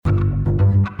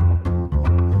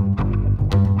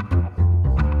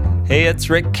Hey, it's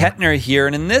Rick Kettner here,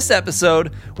 and in this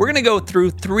episode, we're going to go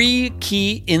through 3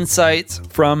 key insights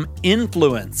from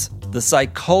Influence, The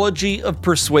Psychology of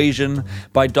Persuasion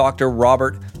by Dr.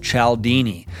 Robert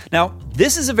Cialdini. Now,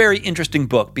 this is a very interesting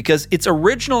book because its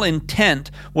original intent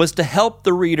was to help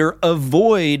the reader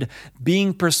avoid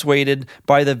being persuaded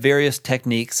by the various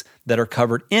techniques that are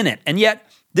covered in it. And yet,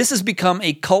 this has become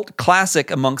a cult classic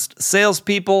amongst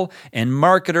salespeople and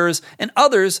marketers and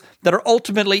others that are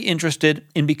ultimately interested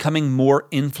in becoming more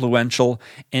influential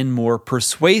and more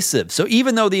persuasive. So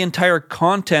even though the entire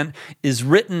content is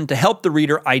written to help the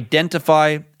reader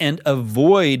identify and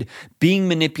avoid being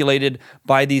manipulated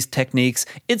by these techniques,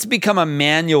 it's become a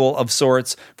manual of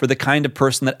sorts for the kind of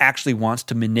person that actually wants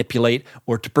to manipulate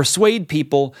or to persuade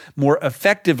people more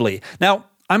effectively. Now,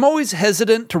 I'm always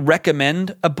hesitant to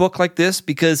recommend a book like this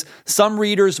because some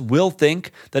readers will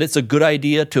think that it's a good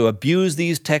idea to abuse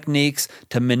these techniques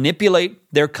to manipulate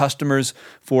their customers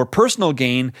for personal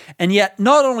gain. And yet,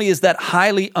 not only is that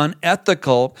highly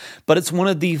unethical, but it's one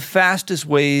of the fastest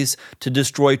ways to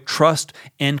destroy trust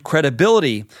and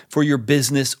credibility for your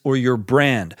business or your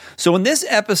brand. So in this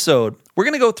episode, we're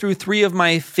going to go through 3 of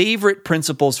my favorite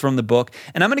principles from the book,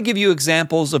 and I'm going to give you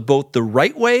examples of both the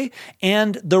right way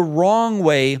and the wrong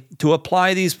way to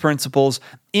apply these principles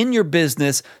in your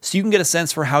business so you can get a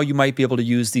sense for how you might be able to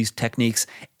use these techniques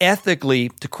ethically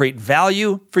to create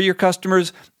value for your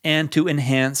customers and to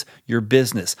enhance your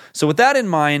business. So with that in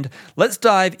mind, let's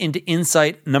dive into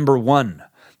insight number 1,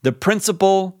 the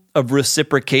principle of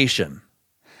reciprocation.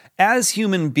 As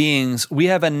human beings, we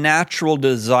have a natural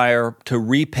desire to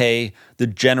repay the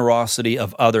generosity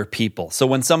of other people. So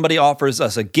when somebody offers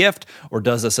us a gift or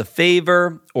does us a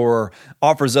favor or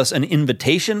offers us an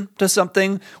invitation to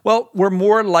something, well, we're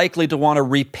more likely to want to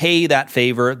repay that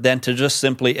favor than to just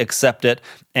simply accept it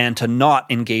and to not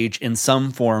engage in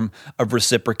some form of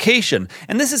reciprocation.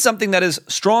 And this is something that is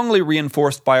strongly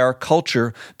reinforced by our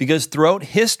culture because throughout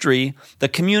history, the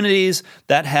communities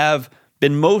that have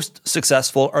been most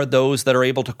successful are those that are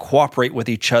able to cooperate with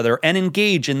each other and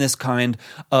engage in this kind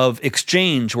of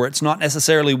exchange where it's not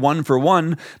necessarily one for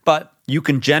one, but you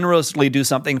can generously do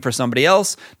something for somebody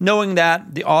else, knowing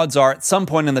that the odds are at some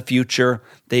point in the future,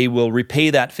 they will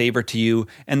repay that favor to you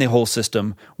and the whole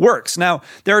system works. Now,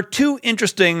 there are 2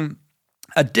 interesting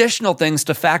additional things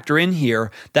to factor in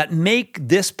here that make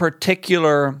this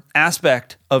particular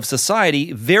aspect of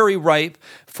society very ripe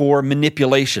for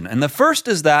manipulation. And the first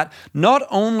is that not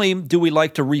only do we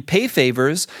like to repay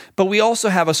favors, but we also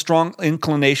have a strong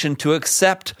inclination to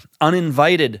accept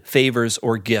uninvited favors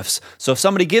or gifts. So if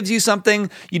somebody gives you something,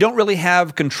 you don't really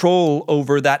have control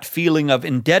over that feeling of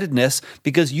indebtedness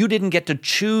because you didn't get to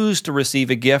choose to receive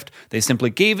a gift. They simply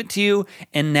gave it to you,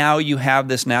 and now you have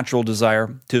this natural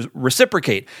desire to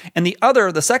reciprocate. And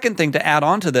the second thing to add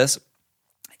on to this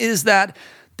is that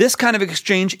this kind of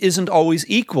exchange isn't always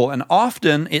equal, and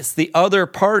often it's the other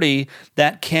party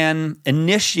that can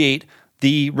initiate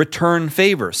the return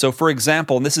favor. So for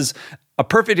example, and this is a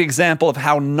perfect example of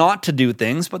how not to do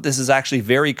things, but this is actually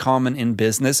very common in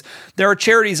business. There are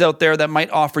charities out there that might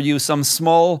offer you some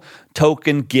small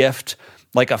token gift,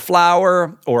 like a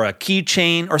flower or a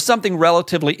keychain or something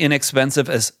relatively inexpensive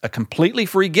as a completely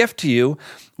free gift to you,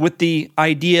 with the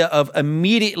idea of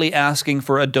immediately asking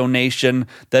for a donation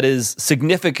that is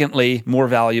significantly more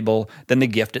valuable than the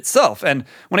gift itself. And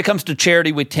when it comes to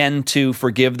charity, we tend to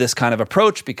forgive this kind of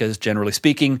approach because, generally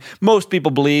speaking, most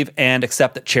people believe and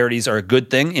accept that charities are a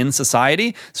good thing in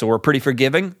society, so we're pretty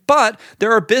forgiving. But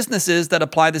there are businesses that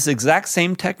apply this exact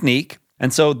same technique,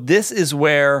 and so this is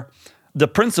where the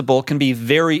principle can be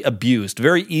very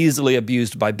easily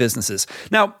abused by businesses.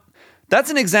 Now, that's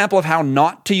an example of how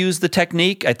not to use the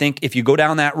technique. I think if you go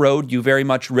down that road, you very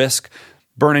much risk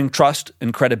burning trust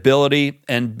and credibility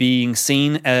and being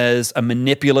seen as a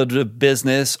manipulative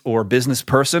business or business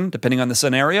person, depending on the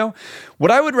scenario.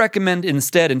 What I would recommend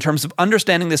instead, in terms of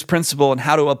understanding this principle and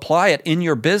how to apply it in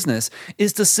your business,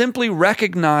 is to simply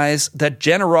recognize that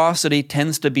generosity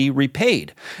tends to be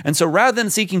repaid. And so rather than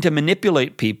seeking to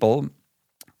manipulate people,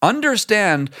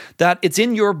 understand that it's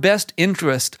in your best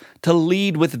interest to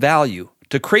lead with value,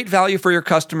 to create value for your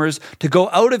customers, to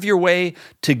go out of your way,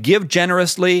 to give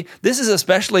generously. This is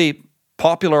especially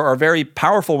popular or very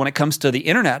powerful when it comes to the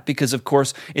internet because, of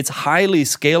course, it's highly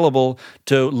scalable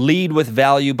to lead with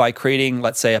value by creating,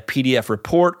 let's say, a PDF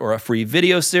report or a free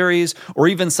video series, or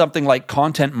even something like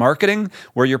content marketing,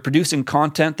 where you're producing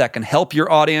content that can help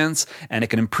your audience and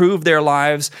it can improve their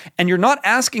lives. And you're not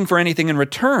asking for anything in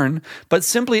return, but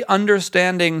simply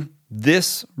understanding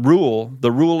this rule,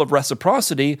 the rule of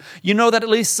reciprocity, you know that at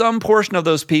least some portion of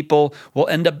those people will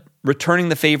end up returning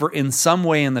the favor in some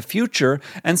way in the future.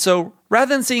 And so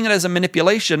rather than seeing it as a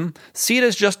manipulation, see it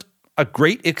as just a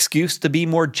great excuse to be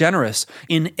more generous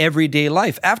in everyday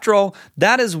life. After all,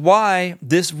 that is why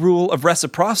this rule of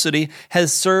reciprocity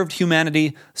has served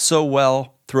humanity so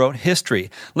well throughout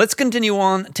history. Let's continue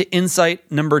on to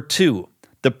insight number 2,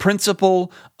 the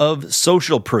principle of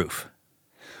social proof.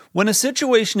 When a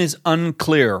situation is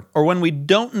unclear or when we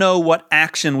don't know what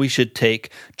action we should take,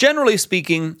 generally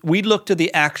speaking, we look to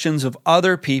the actions of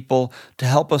other people to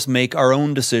help us make our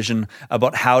own decision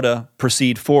about how to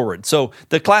proceed forward. So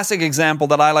the classic example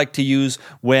that I like to use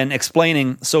when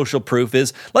explaining social proof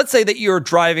is, let's say that you're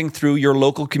driving through your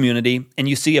local community and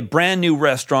you see a brand new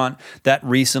restaurant that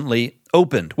recently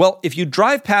opened. Well, if you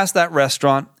drive past that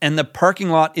restaurant and the parking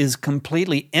lot is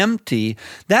completely empty,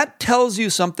 that tells you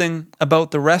something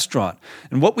about the restaurant.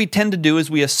 And what we tend to do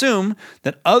is we assume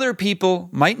that other people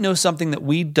might know something that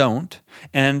we don't.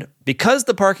 And because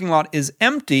the parking lot is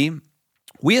empty,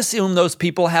 we assume those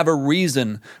people have a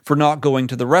reason for not going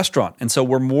to the restaurant. And so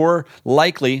we're more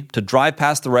likely to drive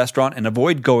past the restaurant and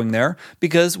avoid going there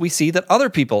because we see that other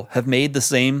people have made the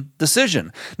same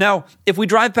decision. Now, if we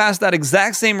drive past that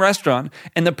exact same restaurant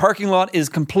and the parking lot is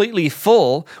completely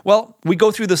full, well, we go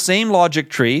through the same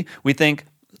logic tree. We think,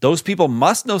 those people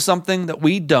must know something that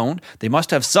we don't. They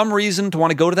must have some reason to want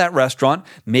to go to that restaurant.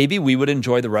 Maybe we would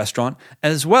enjoy the restaurant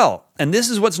as well. And this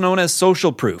is what's known as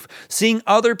social proof. Seeing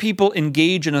other people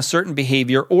engage in a certain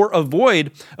behavior or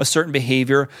avoid a certain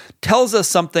behavior tells us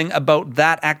something about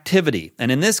that activity.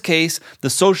 And in this case, the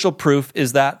social proof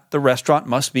is that the restaurant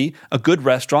must be a good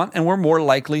restaurant and we're more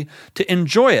likely to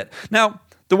enjoy it. Now,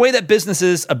 the way that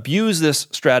businesses abuse this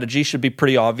strategy should be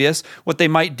pretty obvious. What they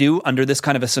might do under this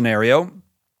kind of a scenario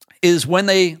is when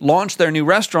they launch their new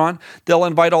restaurant, they'll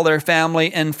invite all their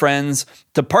family and friends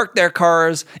to park their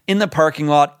cars in the parking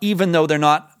lot, even though they're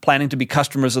not planning to be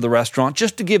customers of the restaurant,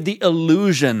 just to give the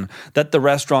illusion that the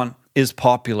restaurant is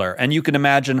popular. And you can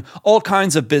imagine all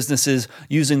kinds of businesses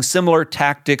using similar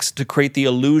tactics to create the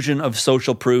illusion of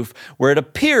social proof, where it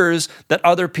appears that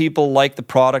other people like the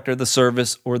product or the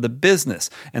service or the business.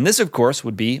 And this, of course,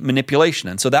 would be manipulation.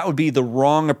 And so that would be the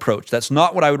wrong approach. That's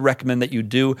not what I would recommend that you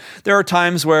do. There are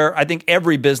times where I think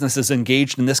every business is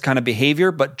engaged in this kind of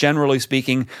behavior, but generally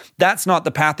speaking, that's not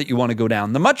the path that you want to go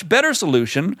down. The much better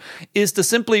solution is to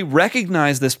simply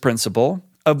recognize this principle,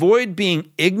 avoid being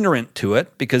ignorant to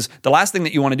it, because the last thing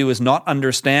that you want to do is not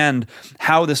understand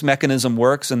how this mechanism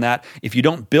works, and that if you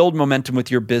don't build momentum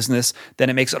with your business, then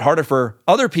it makes it harder for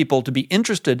other people to be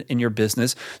interested in your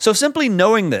business. So simply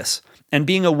knowing this and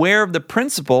being aware of the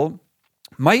principle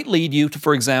might lead you to,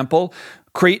 for example,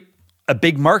 create a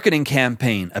big marketing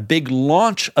campaign, a big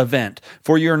launch event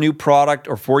for your new product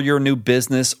or for your new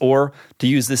business, or to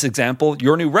use this example,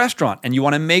 your new restaurant. And you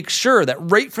want to make sure that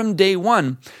right from day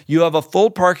one, you have a full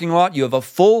parking lot, you have a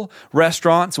full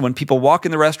restaurant. So when people walk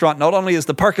in the restaurant, not only is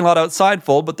the parking lot outside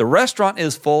full, but the restaurant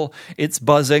is full, it's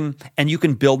buzzing, and you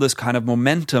can build this kind of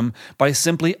momentum by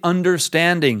simply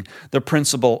understanding the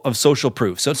principle of social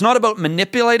proof. So it's not about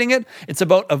manipulating it, it's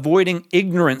about avoiding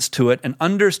ignorance to it and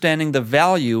understanding the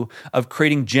value of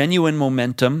creating genuine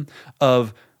momentum,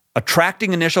 of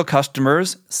attracting initial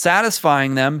customers,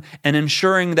 satisfying them, and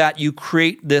ensuring that you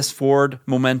create this forward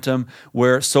momentum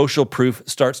where social proof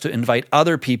starts to invite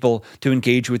other people to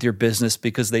engage with your business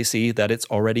because they see that it's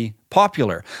already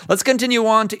popular. Let's continue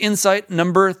on to insight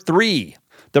number 3,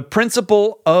 the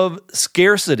principle of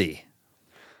scarcity.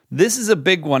 This is a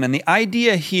big one, and the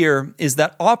idea here is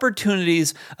that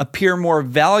opportunities appear more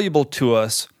valuable to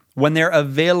us when their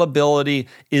availability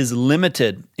is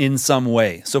limited in some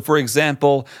way. So for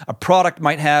example, a product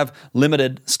might have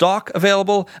limited stock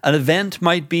available, an event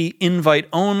might be invite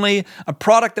only, a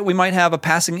product that we might have a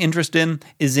passing interest in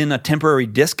is in a temporary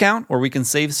discount where we can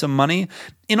save some money.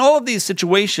 In all of these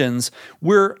situations,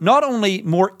 we're not only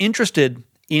more interested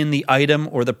in the item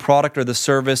or the product or the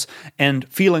service and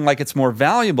feeling like it's more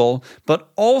valuable,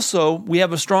 but also we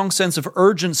have a strong sense of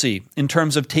urgency in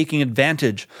terms of taking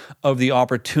advantage of the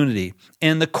opportunity.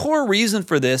 And the core reason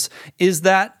for this is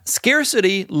that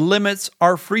scarcity limits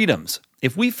our freedoms.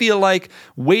 If we feel like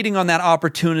waiting on that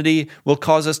opportunity will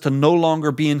cause us to no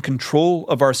longer be in control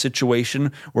of our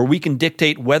situation, where we can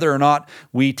dictate whether or not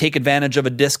we take advantage of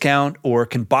a discount or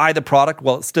can buy the product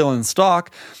while it's still in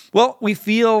stock, well, we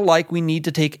feel like we need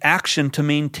to take action to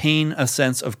maintain a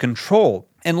sense of control.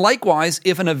 And likewise,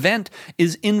 if an event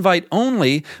is invite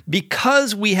only,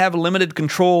 because we have limited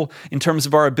control in terms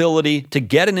of our ability to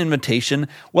get an invitation,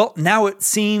 well, now it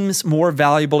seems more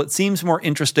valuable, it seems more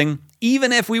interesting,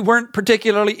 even if we weren't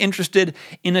particularly interested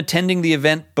in attending the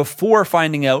event before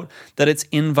finding out that it's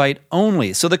invite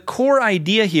only. So the core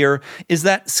idea here is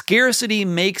that scarcity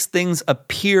makes things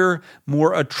appear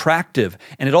more attractive,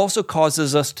 and it also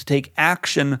causes us to take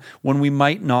action when we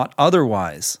might not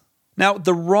otherwise. Now,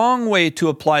 the wrong way to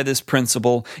apply this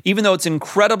principle, even though it's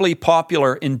incredibly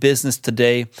popular in business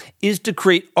today, is to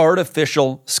create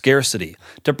artificial scarcity,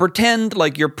 to pretend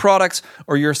like your products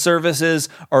or your services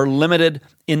are limited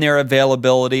in their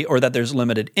availability or that there's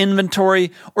limited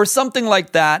inventory or something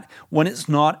like that when it's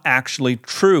not actually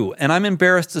true. And I'm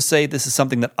embarrassed to say this is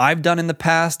something that I've done in the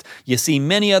past. You see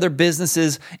many other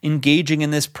businesses engaging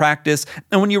in this practice.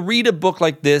 And when you read a book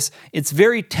like this, it's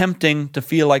very tempting to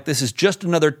feel like this is just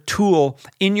another tool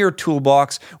in your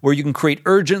toolbox where you can create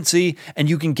urgency and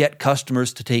you can get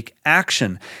customers to take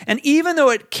action. And even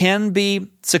though it can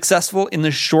be successful in the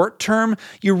short term,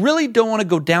 you really don't want to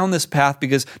go down this path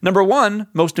because, number one,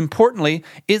 most importantly,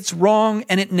 it's wrong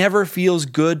and it never feels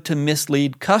good to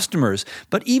mislead customers.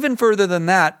 But even further than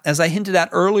that, as I hinted at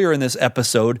earlier in this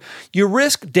episode, you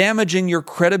risk damaging your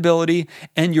credibility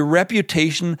and your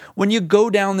reputation when you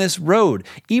go down this road.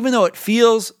 Even though it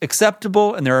feels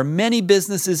acceptable and there are many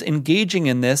businesses engaging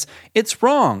in this, it's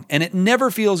wrong and it never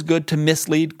feels good to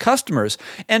mislead customers.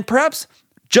 And perhaps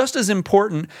just as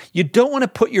important, you don't want to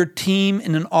put your team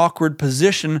in an awkward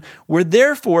position where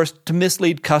they're forced to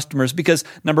mislead customers because,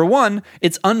 number one,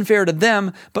 it's unfair to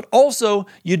them, but also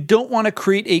you don't want to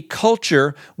create a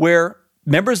culture where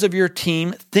members of your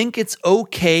team think it's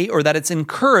okay or that it's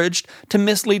encouraged to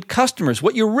mislead customers.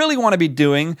 What you really want to be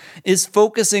doing is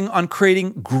focusing on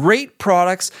creating great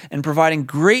products and providing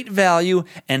great value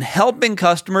and helping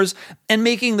customers and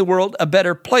making the world a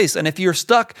better place. And if you're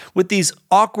stuck with these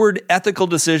awkward ethical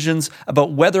decisions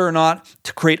about whether or not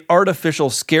to create artificial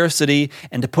scarcity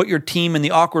and to put your team in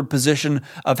the awkward position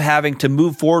of having to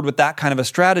move forward with that kind of a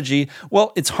strategy,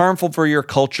 well, it's harmful for your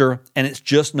culture and it's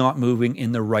just not moving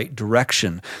in the right direction.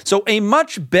 So a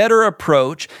much better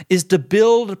approach is to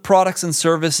build products and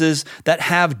services that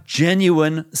have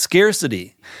genuine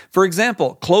scarcity. For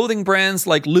example, clothing brands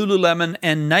like Lululemon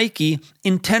and Nike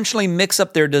intentionally mix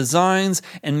up their designs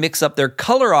and mix up their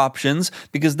color options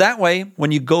because that way,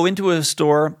 when you go into a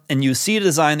store and you see a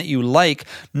design that you like,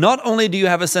 not only do you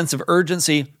have a sense of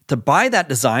urgency to buy that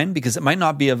design because it might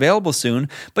not be available soon,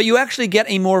 but you actually get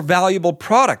a more valuable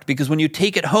product because when you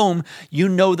take it home, you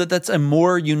know that that's a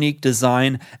more unique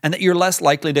design and that you're less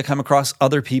likely to come across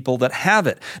other people that have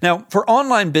it. Now, for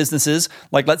online businesses,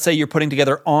 like let's say you're putting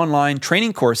together online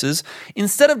training courses,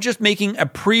 instead of just making a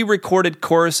pre-recorded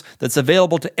course that's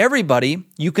available to everybody,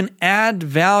 you can add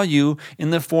value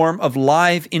in the form of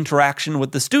live interaction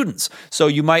with the students. So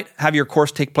you might have your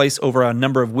course take place over a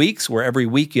number of weeks where every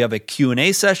week you have a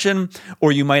Q&A session,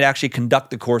 or you might actually conduct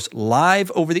the course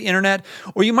live over the internet,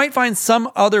 or you might find some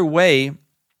other way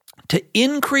to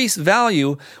increase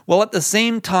value while at the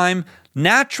same time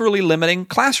naturally limiting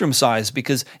classroom size,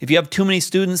 because if you have too many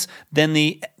students, then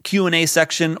the Q&A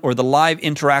section or the live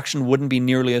interaction wouldn't be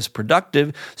nearly as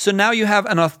productive. So now you have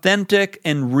an authentic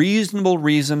and reasonable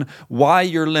reason why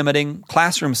you're limiting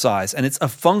classroom size. And it's a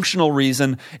functional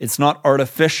reason. It's not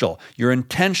artificial. You're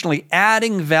intentionally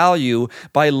adding value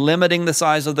by limiting the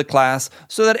size of the class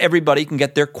so that everybody can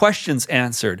get their questions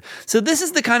answered. So this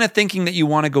is the kind of thinking that you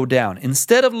want to go down.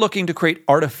 Instead of looking to create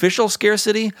artificial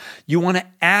scarcity, you want to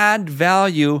add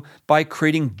value by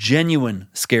creating genuine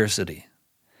scarcity.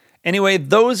 Anyway,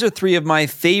 those are three of my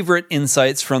favorite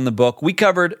insights from the book. We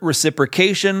covered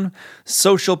reciprocation,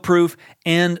 social proof,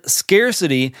 and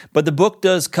scarcity, but the book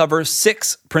does cover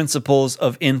 6 principles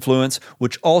of influence,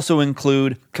 which also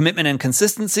include commitment and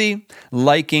consistency,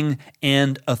 liking,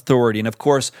 and authority. And of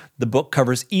course, the book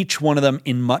covers each one of them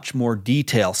in much more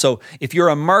detail. So if you're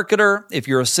a marketer, if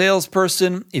you're a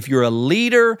salesperson, if you're a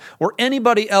leader, or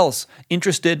anybody else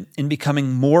interested in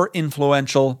becoming more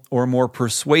influential or more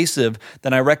persuasive,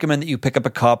 then I recommend that you pick up a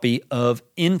copy of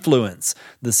Influence,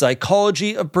 The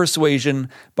Psychology of Persuasion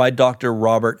by Dr.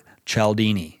 Robert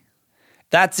Cialdini.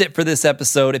 That's it for this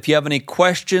episode. If you have any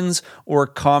questions or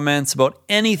comments about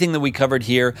anything that we covered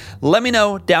here, let me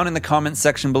know down in the comments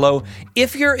section below.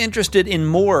 If you're interested in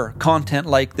more content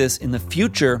like this in the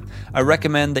future, I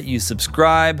recommend that you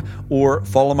subscribe or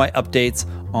follow my updates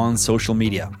on social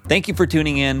media. Thank you for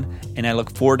tuning in, and I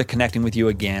look forward to connecting with you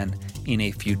again in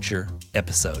a future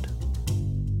episode.